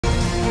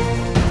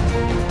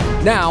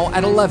Now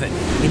at 11,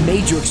 a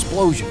major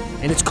explosion,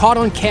 and it's caught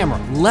on camera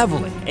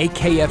leveling a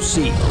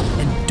KFC.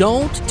 And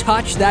don't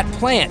touch that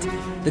plant.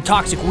 The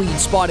toxic weed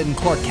spotted in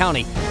Clark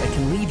County that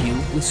can leave you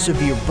with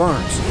severe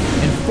burns.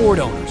 And Ford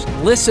owners,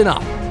 listen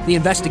up. The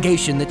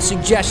investigation that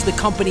suggests the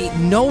company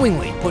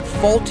knowingly put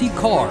faulty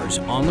cars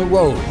on the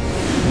road,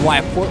 and why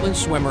a Portland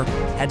swimmer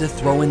had to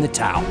throw in the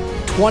towel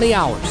 20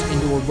 hours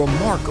into a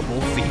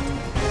remarkable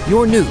feat.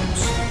 Your news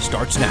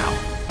starts now.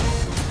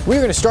 We're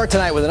going to start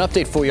tonight with an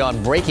update for you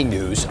on breaking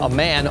news. A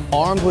man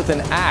armed with an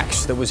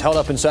axe that was held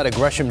up inside a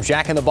Gresham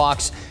Jack in the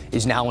Box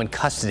is now in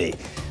custody.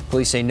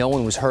 Police say no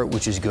one was hurt,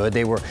 which is good.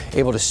 They were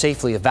able to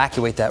safely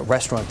evacuate that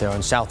restaurant there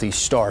on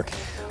Southeast Stark.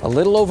 A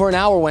little over an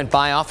hour went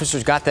by.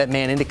 Officers got that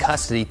man into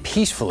custody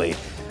peacefully.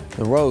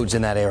 The roads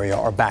in that area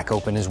are back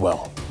open as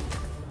well.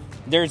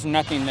 There's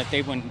nothing that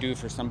they wouldn't do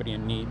for somebody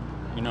in need,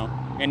 you know,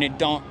 and it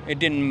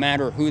didn't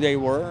matter who they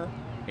were.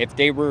 If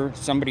they were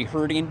somebody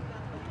hurting,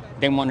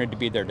 they wanted to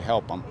be there to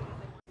help them.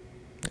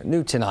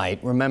 New tonight,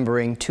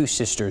 remembering two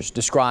sisters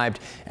described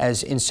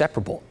as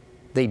inseparable.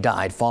 They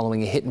died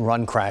following a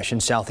hit-and-run crash in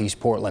Southeast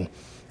Portland,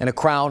 and a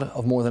crowd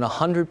of more than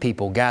 100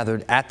 people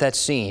gathered at that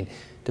scene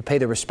to pay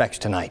their respects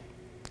tonight.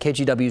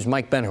 KGW's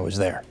Mike Benner was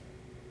there.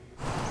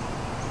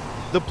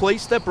 The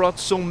place that brought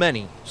so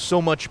many,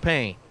 so much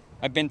pain.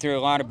 I've been through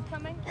a lot of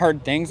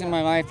hard things in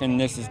my life, and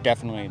this is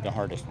definitely the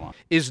hardest one.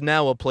 Is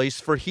now a place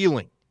for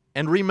healing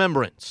and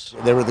remembrance.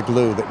 They were the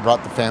glue that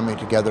brought the family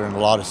together in a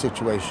lot of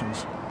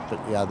situations. But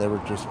yeah, they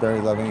were just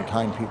very loving and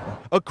kind people.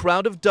 A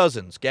crowd of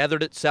dozens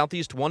gathered at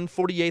Southeast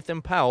 148th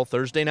and Powell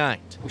Thursday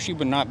night. She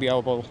would not be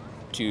able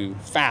to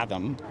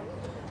fathom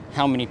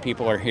how many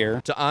people are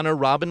here. To honor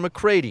Robin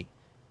McCready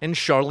and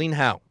Charlene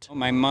Hout.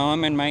 My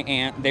mom and my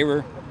aunt, they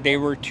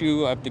were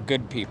two of the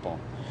good people.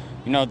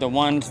 You know, the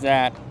ones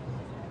that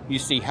you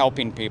see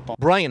helping people.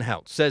 Brian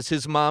Hout says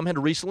his mom had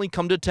recently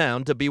come to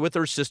town to be with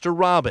her sister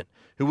Robin,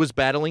 who was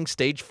battling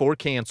stage 4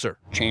 cancer.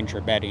 Change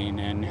her bedding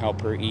and help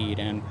her eat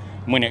and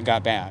when it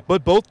got bad.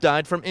 But both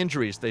died from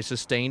injuries they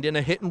sustained in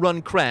a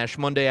hit-and-run crash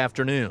Monday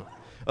afternoon.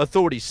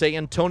 Authorities say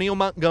Antonio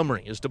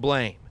Montgomery is to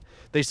blame.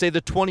 They say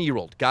the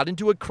 20-year-old got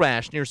into a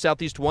crash near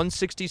Southeast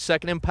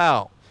 162nd and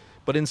Powell,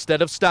 but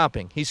instead of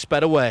stopping, he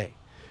sped away.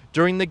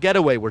 During the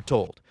getaway, we're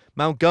told,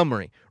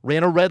 Montgomery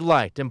ran a red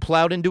light and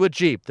plowed into a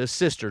Jeep the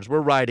sisters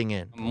were riding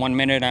in. 1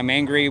 minute I'm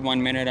angry,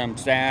 1 minute I'm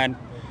sad.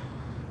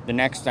 The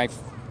next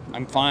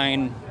I'm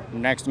fine. The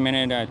next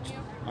minute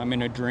I'm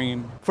in a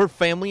dream. For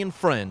family and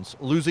friends,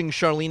 losing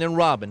Charlene and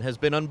Robin has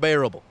been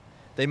unbearable.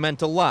 They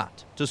meant a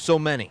lot to so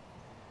many.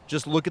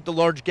 Just look at the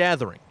large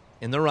gathering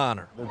in their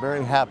honor. They're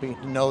very happy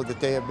to know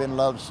that they have been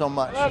loved so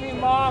much. Love you,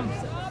 Mom.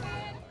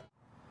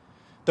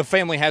 The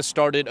family has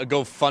started a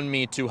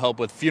GoFundMe to help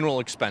with funeral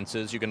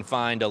expenses. You can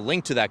find a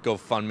link to that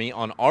GoFundMe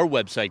on our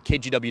website,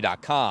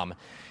 kgw.com.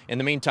 In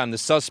the meantime, the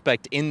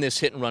suspect in this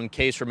hit-and-run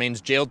case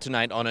remains jailed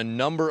tonight on a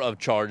number of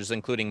charges,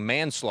 including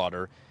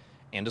manslaughter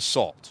and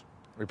assault.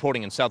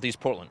 Reporting in Southeast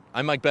Portland,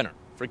 I'm Mike Benner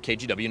for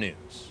KGW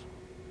News.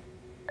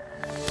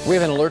 We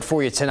have an alert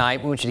for you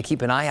tonight. We want you to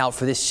keep an eye out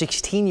for this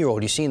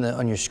 16-year-old you see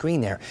on your screen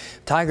there.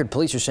 Tigard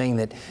police are saying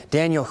that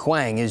Daniel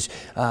Huang is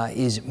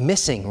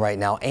missing right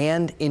now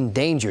and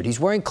endangered. He's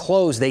wearing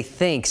clothes they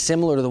think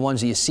similar to the ones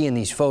that you see in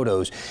these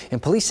photos.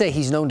 And police say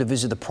he's known to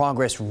visit the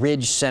Progress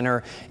Ridge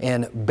Center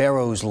and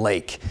Barrows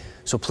Lake.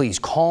 So please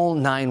call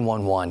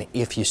 911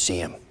 if you see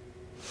him.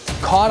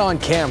 Caught on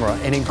camera,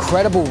 an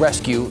incredible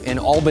rescue in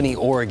Albany,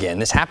 Oregon.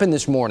 This happened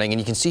this morning, and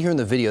you can see here in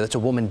the video that's a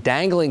woman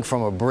dangling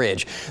from a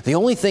bridge. The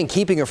only thing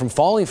keeping her from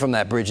falling from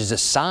that bridge is a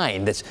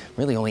sign that's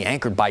really only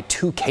anchored by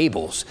 2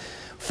 cables.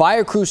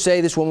 Fire crews say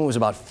this woman was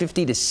about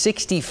 50 to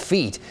 60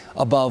 feet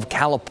above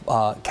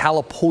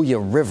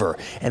Calapooya River,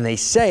 and they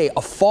say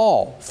a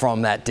fall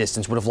from that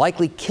distance would have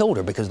likely killed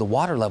her because the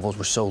water levels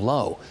were so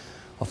low.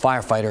 A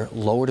firefighter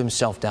lowered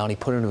himself down. He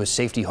put her into a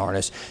safety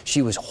harness.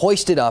 She was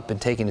hoisted up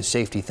and taken to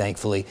safety,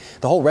 thankfully.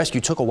 The whole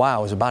rescue took a while.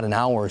 It was about an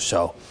hour or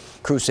so.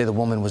 Crews say the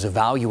woman was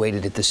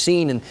evaluated at the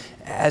scene, and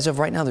as of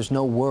right now, there's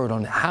no word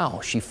on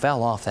how she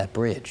fell off that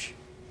bridge.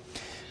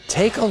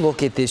 Take a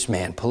look at this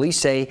man. Police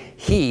say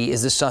he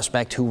is the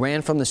suspect who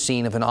ran from the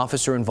scene of an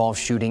officer-involved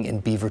shooting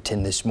in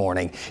Beaverton this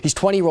morning. He's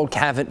 20-year-old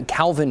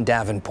Calvin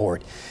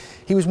Davenport.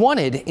 He was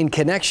wanted in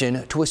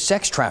connection to a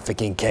sex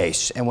trafficking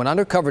case, and when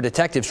undercover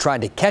detectives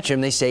tried to catch him,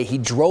 they say he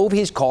drove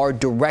his car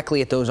directly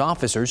at those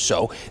officers,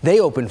 so they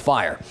opened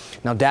fire.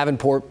 Now,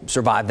 Davenport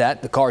survived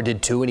that. The car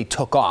did too, and he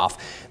took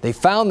off. They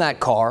found that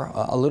car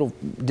a little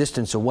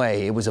distance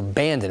away. It was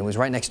abandoned. It was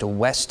right next to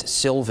West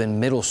Sylvan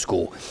Middle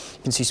School.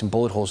 You can see some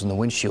bullet holes in the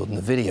windshield in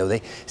the video.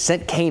 They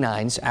sent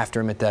canines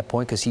after him at that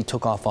point because he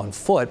took off on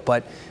foot,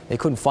 but they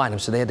couldn't find him,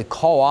 so they had to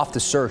call off the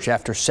search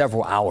after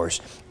several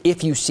hours.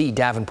 If you see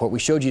Davenport, we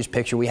showed you his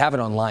picture. We have it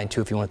online,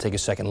 too, if you want to take a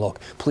second look.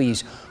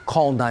 Please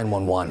call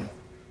 911.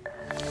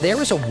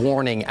 There is a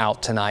warning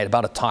out tonight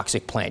about a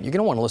toxic plant. You're going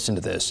to want to listen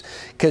to this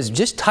because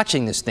just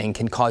touching this thing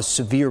can cause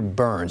severe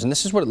burns. And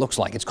this is what it looks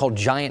like. It's called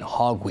giant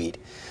hogweed.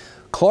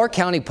 Clark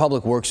County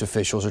Public Works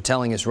officials are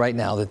telling us right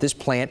now that this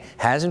plant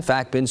has in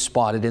fact been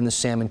spotted in the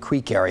Salmon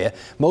Creek area,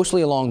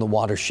 mostly along the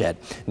watershed.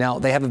 Now,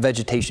 they have a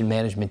vegetation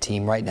management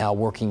team right now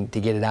working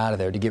to get it out of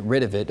there, to get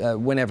rid of it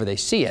whenever they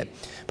see it.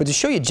 But to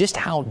show you just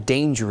how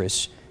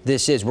dangerous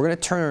this is, we're going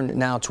to turn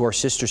now to our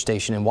sister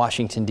station in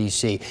Washington,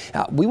 D.C.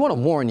 We want to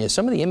warn you,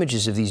 some of the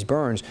images of these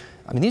burns,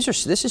 I mean, this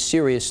is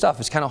serious stuff.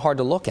 It's kind of hard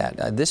to look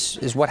at. This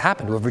is what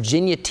happened to a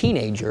Virginia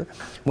teenager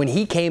when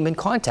he came in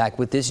contact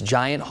with this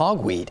giant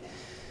hogweed.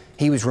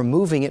 He was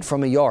removing it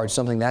from a yard,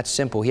 something that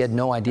simple. He had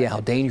no idea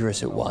how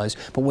dangerous it was.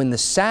 But when the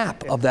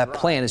sap of that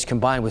plant is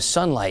combined with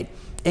sunlight,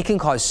 it can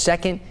cause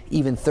second,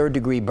 even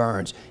third-degree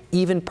burns,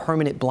 even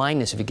permanent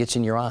blindness if it gets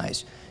in your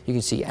eyes. You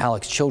can see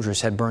Alex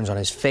Childress had burns on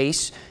his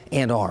face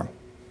and arm.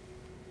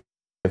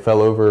 I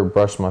fell over,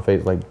 brushed my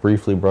face, like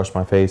briefly brushed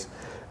my face,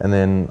 and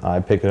then I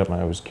picked it up and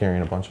I was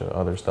carrying a bunch of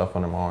other stuff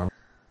under my arm.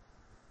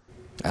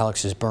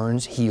 Alex's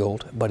burns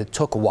healed, but it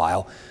took a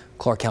while.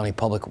 Clark County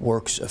Public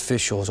Works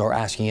officials are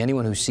asking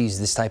anyone who sees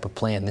this type of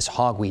plant, this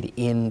hogweed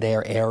in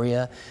their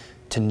area,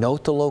 to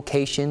note the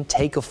location,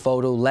 take a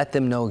photo, let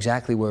them know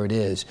exactly where it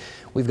is.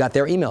 We've got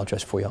their email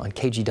address for you on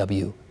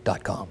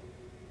kgw.com.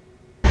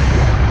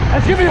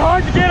 That's gonna be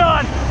hard to get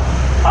on.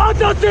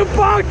 Alto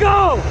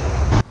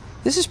Tupaco!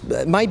 This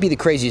might be the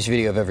craziest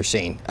video I've ever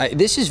seen.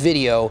 This is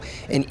video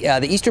in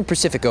the Eastern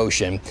Pacific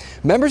Ocean.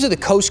 Members of the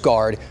Coast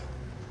Guard,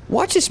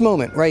 watch this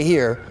moment right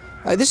here.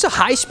 This is a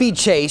high-speed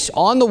chase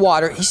on the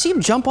water. You see him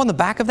jump on the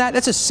back of that?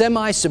 That's a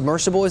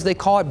semi-submersible, as they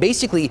call it,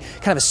 basically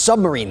kind of a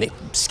submarine that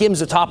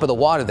skims the top of the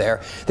water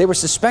there. They were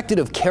suspected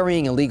of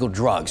carrying illegal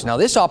drugs. Now,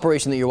 this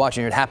operation that you're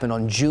watching here happened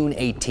on June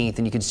 18th,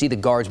 and you can see the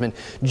guardsmen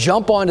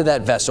jump onto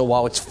that vessel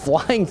while it's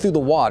flying through the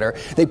water.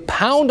 They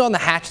pound on the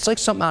hatch. It's like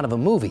something out of a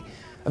movie.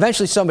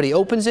 Eventually, somebody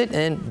opens it,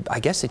 and I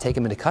guess they take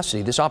him into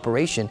custody. This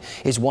operation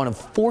is one of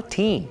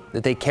 14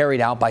 that they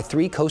carried out by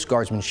 3 Coast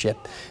Guardsmen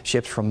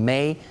ships from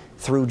May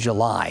through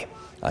July.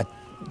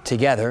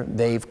 Together,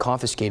 they've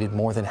confiscated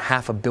more than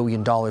 $500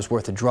 million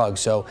worth of drugs.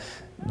 So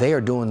they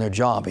are doing their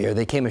job here.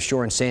 They came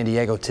ashore in San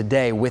Diego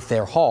today with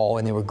their haul,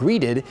 and they were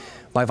greeted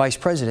by Vice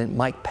President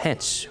Mike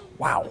Pence.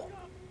 Wow.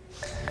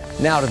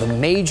 Now to the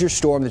major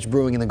storm that's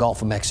brewing in the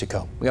Gulf of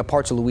Mexico. We got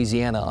parts of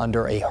Louisiana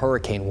under a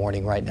hurricane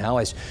warning right now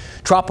as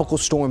Tropical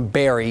Storm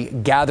Barry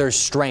gathers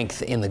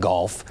strength in the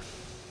Gulf.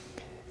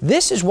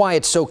 This is why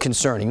it's so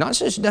concerning, not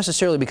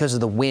necessarily because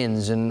of the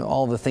winds and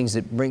all the things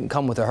that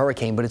come with a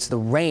hurricane, but it's the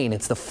rain,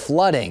 it's the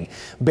flooding.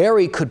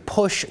 Barry could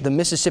push the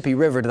Mississippi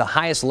River to the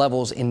highest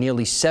levels in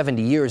nearly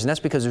 70 years, and that's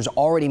because there's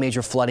already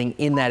major flooding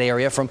in that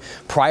area from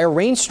prior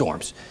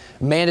rainstorms.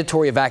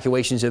 Mandatory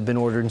evacuations have been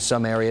ordered in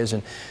some areas,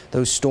 and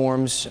those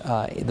storms,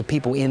 the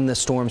people in the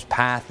storm's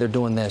path, they're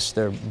doing this.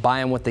 They're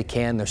buying what they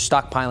can, they're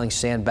stockpiling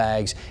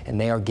sandbags,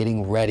 and they are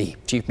getting ready.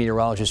 Chief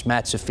Meteorologist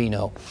Matt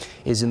Safino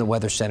is in the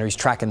Weather Center. He's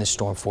tracking this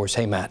storm for us.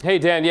 Hey, Matt. Hey,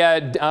 Dan.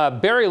 Yeah,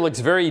 Barry looks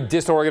very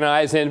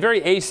disorganized and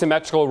very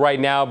asymmetrical right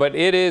now, but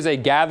it is a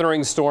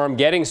gathering storm,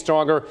 getting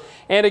stronger.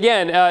 And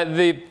again,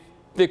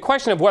 the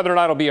question of whether or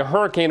not it'll be a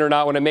hurricane or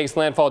not when it makes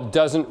landfall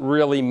doesn't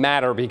really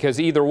matter, because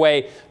either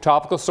way,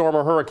 tropical storm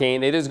or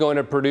hurricane, it is going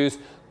to produce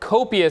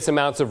copious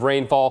amounts of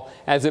rainfall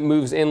as it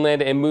moves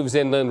inland and moves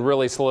inland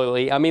really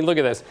slowly. I mean, look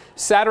at this.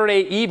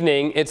 Saturday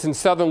evening, it's in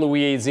southern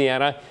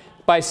Louisiana.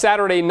 By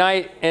Saturday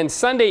night and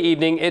Sunday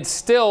evening, it's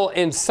still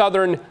in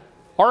southern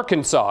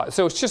Arkansas.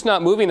 So it's just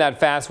not moving that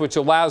fast, which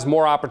allows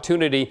more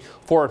opportunity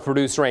for it to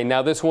produce rain.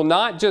 Now, this will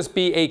not just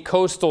be a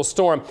coastal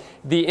storm.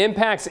 The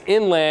impacts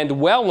inland,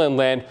 well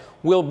inland,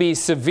 will be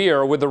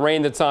severe with the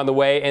rain that's on the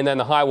way and then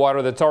the high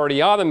water that's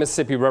already on the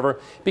Mississippi River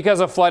because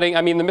of flooding.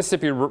 I mean, the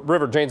Mississippi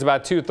River drains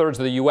about 2/3 of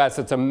the U.S.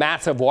 It's a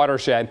massive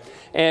watershed,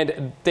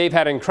 and they've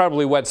had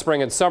incredibly wet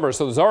spring and summer,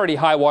 so there's already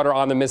high water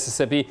on the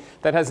Mississippi.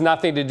 That has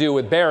nothing to do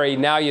with Barry.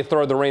 Now you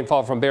throw the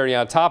rainfall from Barry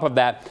on top of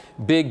that.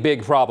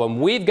 Big problem.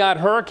 We've got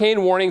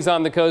hurricane warnings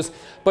on the coast,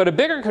 but a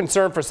bigger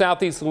concern for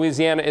southeast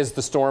Louisiana is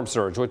the storm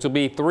surge, which will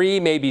be 3,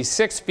 maybe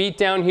 6 feet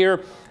down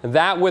here.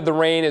 That, with the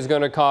rain, is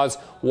going to cause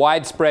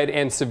widespread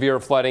and severe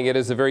flooding. It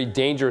is a very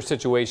dangerous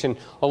situation,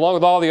 along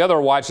with all the other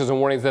watches and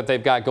warnings that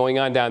they've got going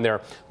on down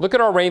there. Look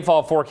at our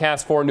rainfall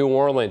forecast for New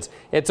Orleans.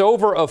 It's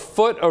over a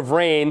foot of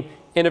rain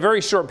in a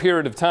very short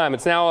period of time.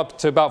 It's now up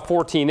to about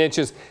 14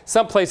 inches.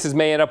 Some places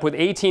may end up with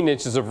 18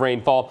 inches of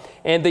rainfall.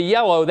 And the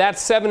yellow,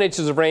 that's 7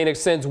 inches of rain,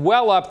 extends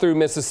well up through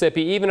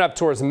Mississippi, even up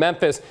towards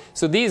Memphis.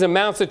 So these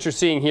amounts that you're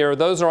seeing here,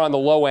 those are on the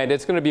low end.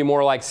 It's going to be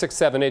more like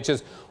 6-7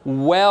 inches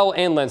well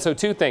inland. So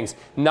 2 things,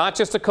 not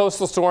just a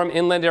coastal storm,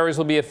 inland areas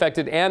will be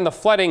affected, and the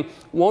flooding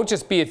won't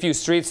just be a few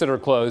streets that are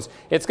closed.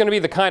 It's going to be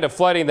the kind of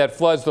flooding that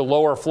floods the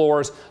lower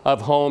floors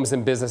of homes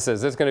and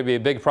businesses. It's going to be a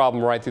big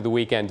problem right through the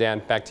weekend.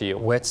 Dan, back to you.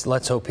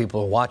 Let's hope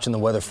people are watching the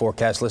weather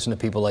forecast, listen to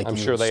people like you. I'm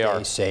sure they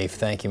are. Stay safe.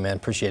 Thank you, man.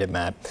 Appreciate it,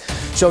 Matt.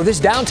 So this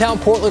downtown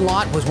Portland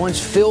lot was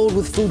once filled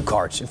with food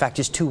carts. In fact,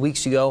 just 2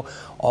 weeks ago,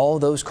 all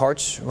those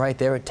carts right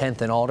there at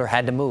 10th and Alder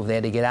had to move. They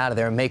had to get out of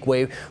there and make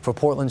way for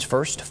Portland's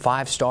first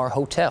 5-star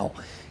hotel.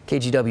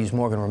 KGW's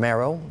Morgan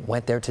Romero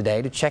went there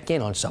today to check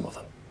in on some of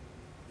them.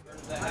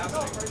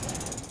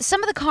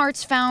 Some of the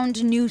carts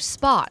found new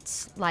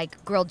spots,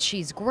 like Grilled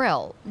Cheese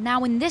Grill,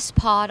 now in this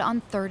pod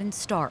on 3rd and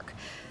Stark.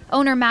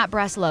 Owner Matt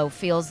Breslow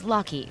feels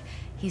lucky.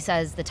 He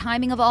says the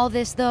timing of all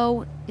this,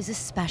 though, is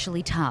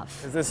especially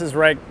tough. This is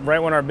right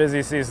when our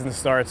busy season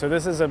starts, so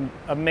this is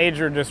a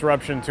major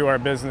disruption to our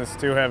business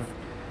to have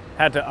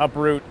had to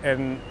uproot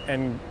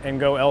and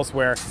go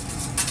elsewhere.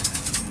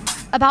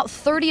 About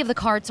 30 of the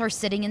carts are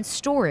sitting in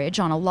storage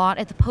on a lot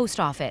at the post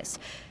office.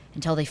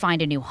 Until they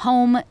find a new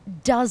home,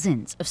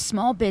 dozens of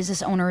small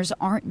business owners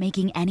aren't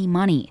making any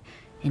money,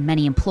 and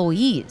many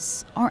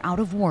employees are out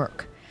of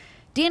work.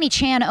 Danny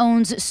Chan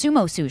owns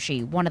Sumo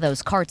Sushi, one of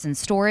those carts in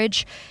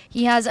storage.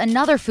 He has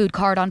another food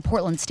cart on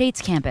Portland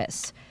State's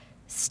campus.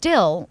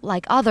 Still,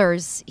 like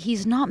others,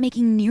 he's not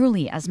making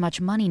nearly as much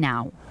money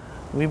now.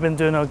 We've been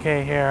doing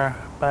okay here,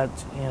 but,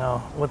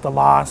 with the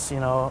loss,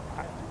 I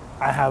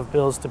have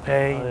bills to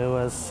pay. It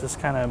was just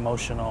kind of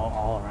emotional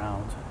all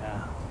around,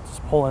 yeah.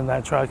 Just pulling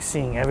that truck,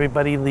 seeing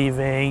everybody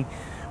leaving,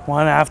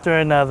 one after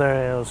another,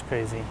 it was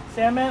crazy.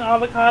 Salmon,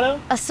 avocado?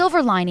 A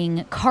silver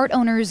lining, cart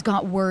owners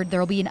got word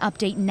there'll be an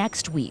update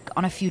next week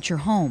on a future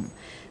home.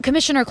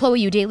 Commissioner Chloe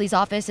Eudaly's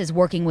office is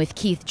working with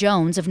Keith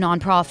Jones of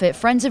nonprofit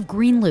Friends of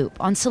Green Loop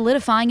on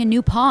solidifying a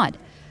new pod.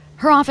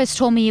 Her office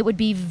told me it would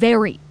be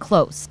very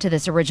close to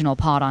this original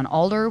pod on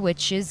Alder,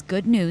 which is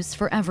good news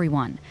for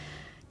everyone.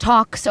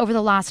 Talks over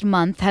the last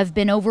month have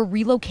been over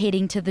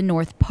relocating to the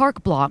North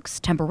Park blocks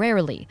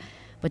temporarily,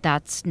 but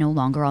that's no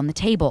longer on the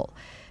table.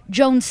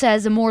 Jones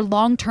says a more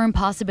long-term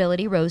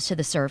possibility rose to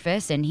the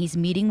surface, and he's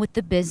meeting with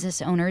the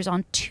business owners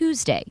on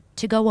Tuesday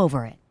to go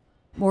over it.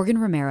 Morgan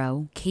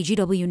Romero,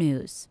 KGW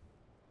News.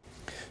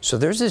 So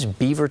there's this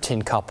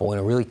Beaverton couple in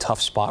a really tough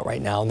spot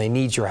right now, and they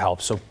need your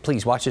help. So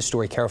please watch this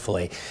story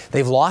carefully.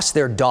 They've lost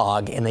their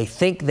dog, and they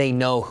think they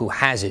know who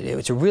has it.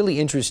 It's a really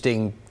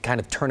interesting kind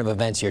of turn of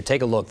events here.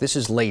 Take a look. This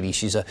is Lady.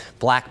 She's a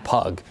black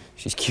pug.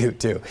 She's cute,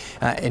 too.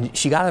 And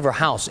she got out of her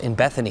house in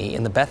Bethany,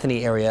 in the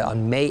Bethany area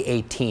on May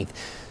 18th.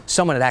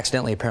 Someone had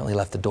apparently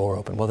left the door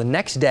open. Well, the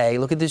next day,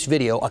 look at this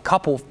video. A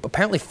couple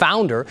apparently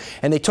found her,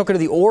 and they took her to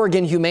the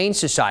Oregon Humane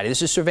Society.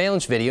 This is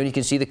surveillance video, and you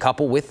can see the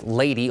couple with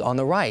Lady on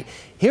the right.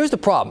 Here's the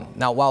problem.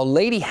 Now, while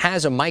Lady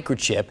has a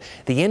microchip,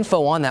 the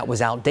info on that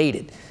was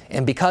outdated.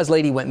 And because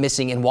Lady went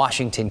missing in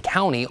Washington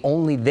County,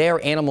 only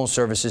their animal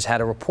services had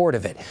a report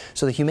of it.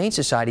 So the Humane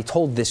Society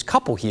told this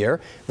couple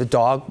here the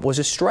dog was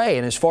a stray.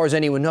 And as far as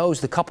anyone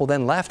knows, the couple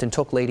then left and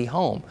took Lady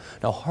home.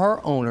 Now, her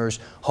owners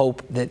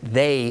hope that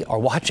they are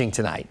watching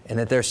tonight and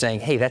that they're saying,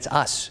 hey, that's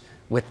us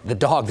with the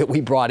dog that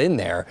we brought in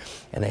there.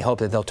 And they hope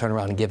that they'll turn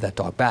around and give that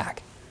dog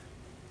back.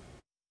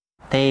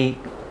 They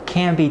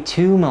can't be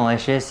too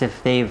malicious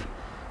if they've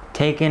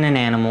taken an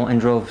animal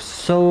and drove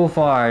so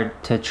far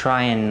to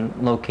try and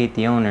locate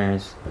the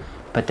owners,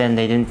 but then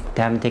they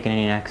haven't taken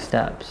any next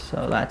steps.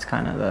 So that's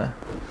kind of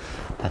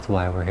that's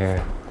why we're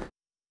here.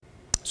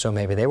 So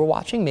maybe they were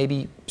watching,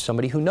 maybe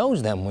somebody who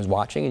knows them was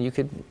watching, and you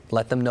could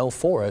let them know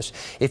for us.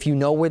 If you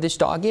know where this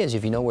dog is,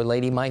 if you know where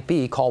Lady might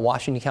be, call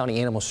Washington County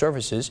Animal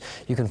Services.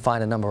 You can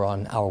find a number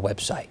on our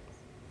website.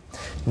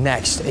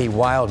 Next, a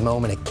wild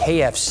moment. A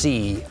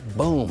KFC,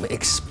 boom,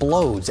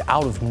 explodes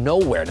out of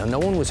nowhere. Now, no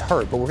one was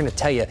hurt, but we're going to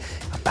tell you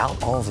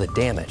about all of the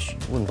damage.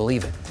 You wouldn't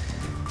believe it.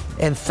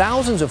 And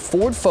thousands of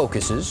Ford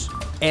Focuses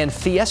and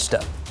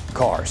Fiesta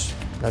cars.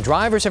 Now,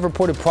 drivers have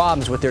reported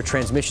problems with their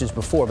transmissions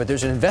before, but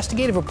there's an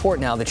investigative report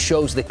now that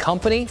shows the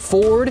company,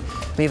 Ford,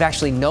 may have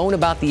actually known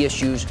about the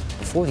issues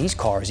before these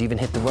cars even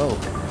hit the road.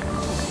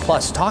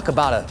 Plus, talk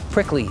about a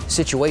prickly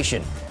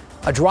situation.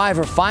 A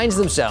driver finds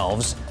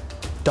themselves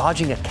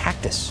dodging a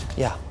cactus.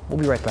 Yeah, we'll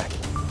be right back.